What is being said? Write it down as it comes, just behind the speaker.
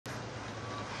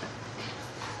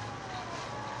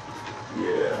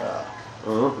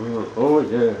Oh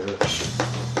yeah.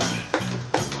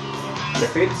 Your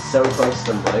feet's so close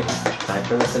to the mic. I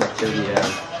turn this into the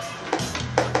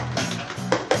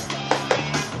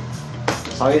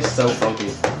song is so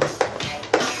funky.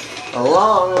 A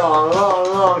long, long,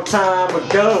 long, long time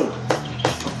ago,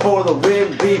 before the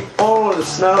wind, before the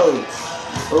snow,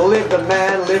 lived a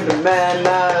man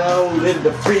now, lived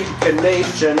a freak of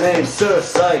nature named Sir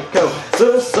Psycho.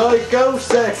 Sir Psycho,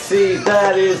 sexy,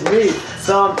 that is me.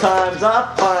 Sometimes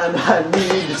I find I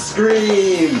need to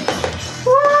scream.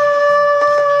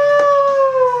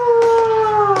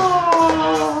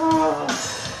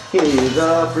 He's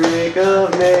a freak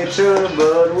of nature,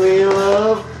 but we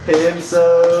love him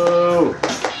so.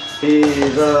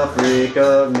 He's a freak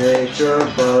of nature,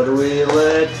 but we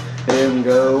let him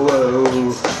go.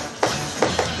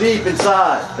 Deep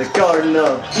inside the Garden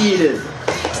of Eden,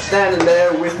 standing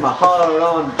there with my heart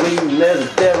on bleeding. There's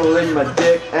a devil in my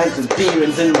dick and some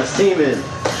demons in my semen.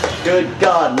 Good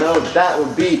God, no, that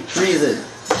would be treason.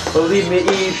 Believe me,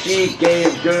 Eve, she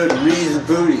gave good reason.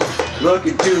 Booty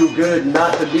looking too good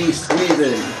not to be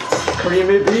squeezing.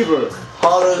 Creamy beaver,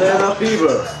 hotter than a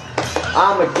fever.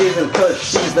 I'm a giving cause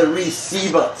she's the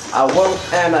receiver. I won't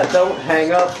and I don't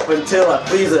hang up until I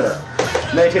please her,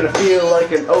 making her feel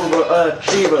like an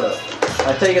overachiever.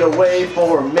 I take it away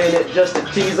for a minute just to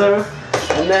tease her,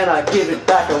 and then I give it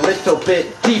back a little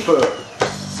bit deeper.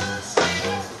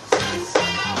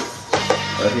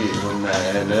 He's a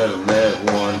man that I met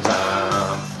one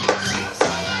time.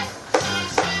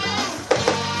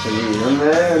 He's a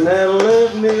man that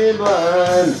left me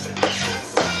blind,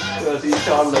 cause he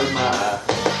colored my eye.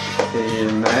 He's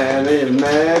a man, he's a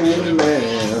man, he's a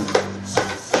man.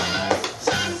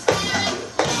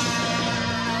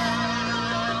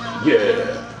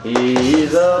 Yeah.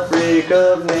 He's a freak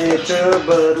of nature,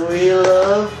 but we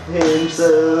love him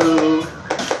so.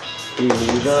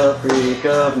 He's a freak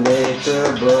of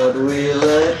nature, but we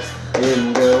let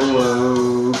him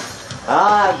go.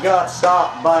 I got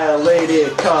stopped by a lady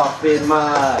cop in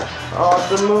my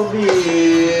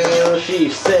automobile. She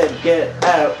said, get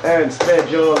out and spread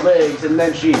your legs, and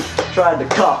then she tried to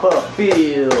cop a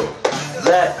feel.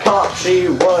 That cop, she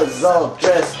was all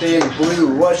dressed in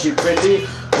blue. Was she pretty?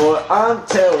 Boy, I'm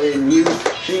telling you,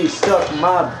 she stuck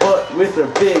my butt with her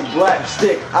big black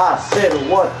stick. I said,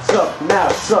 what's up now?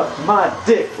 Suck my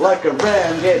dick like a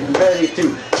ram getting ready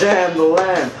to jam the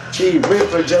lamb. She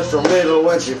ripped her just a little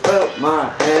when she felt my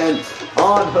hand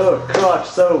on her crotch,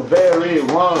 so very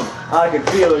warm. I could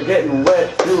feel her getting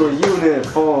wet through her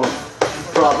uniform.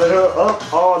 Propping her up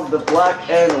on the black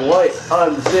and white,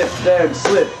 unzipped and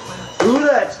slipped. Ooh,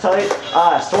 that's tight.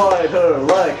 I swatted her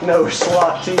like no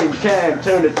SWAT team can.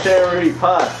 Turned a cherry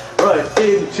pie right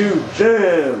into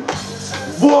jam.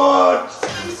 What?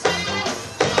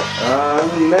 I'm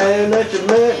the man that you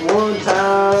met one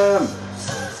time.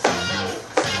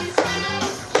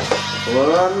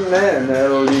 Well, I'm the man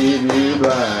that'll leave you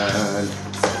blind.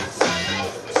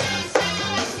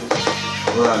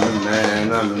 Well, I'm the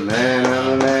man, I'm the man, I'm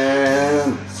the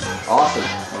man. Awesome.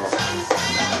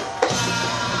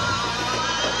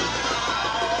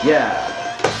 Yeah.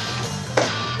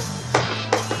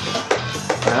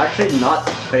 I'm actually not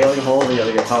failing hold of the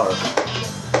other guitar.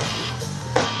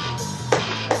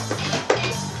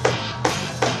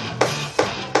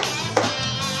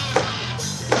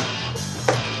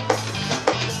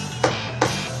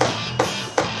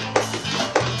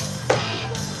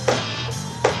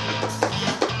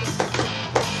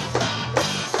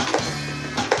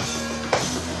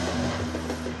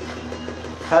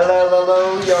 Hello, hello,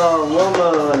 young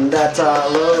woman that I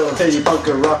love. Tell you punk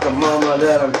and rock a mama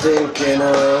that I'm thinking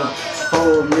of.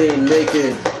 Hold me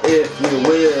naked, if you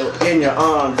will, in your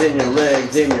arms, in your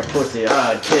legs, in your pussy.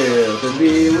 I'd kill to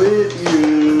be with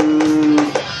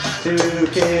you, to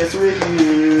kiss with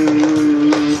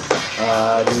you.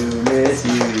 I do miss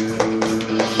you.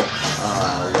 I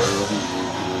love you.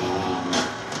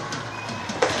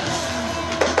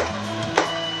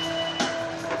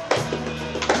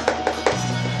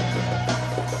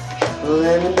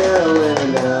 Lay me down, lay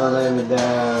me down, lay me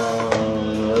down,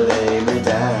 lay me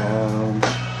down.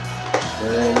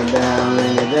 Lay me down,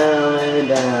 lay me down, lay me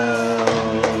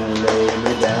down, lay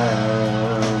me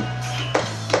down.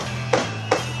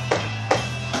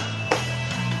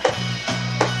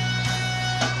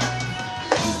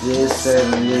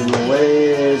 Descending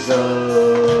waves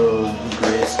of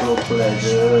graceful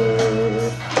pleasure.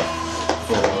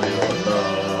 For your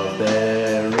love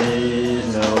there is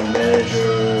no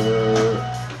measure.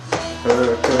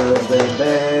 Her curves they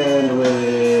bend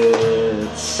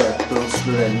with subtle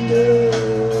splendor.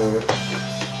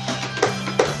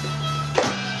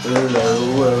 Low, low,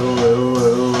 low,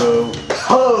 low, low.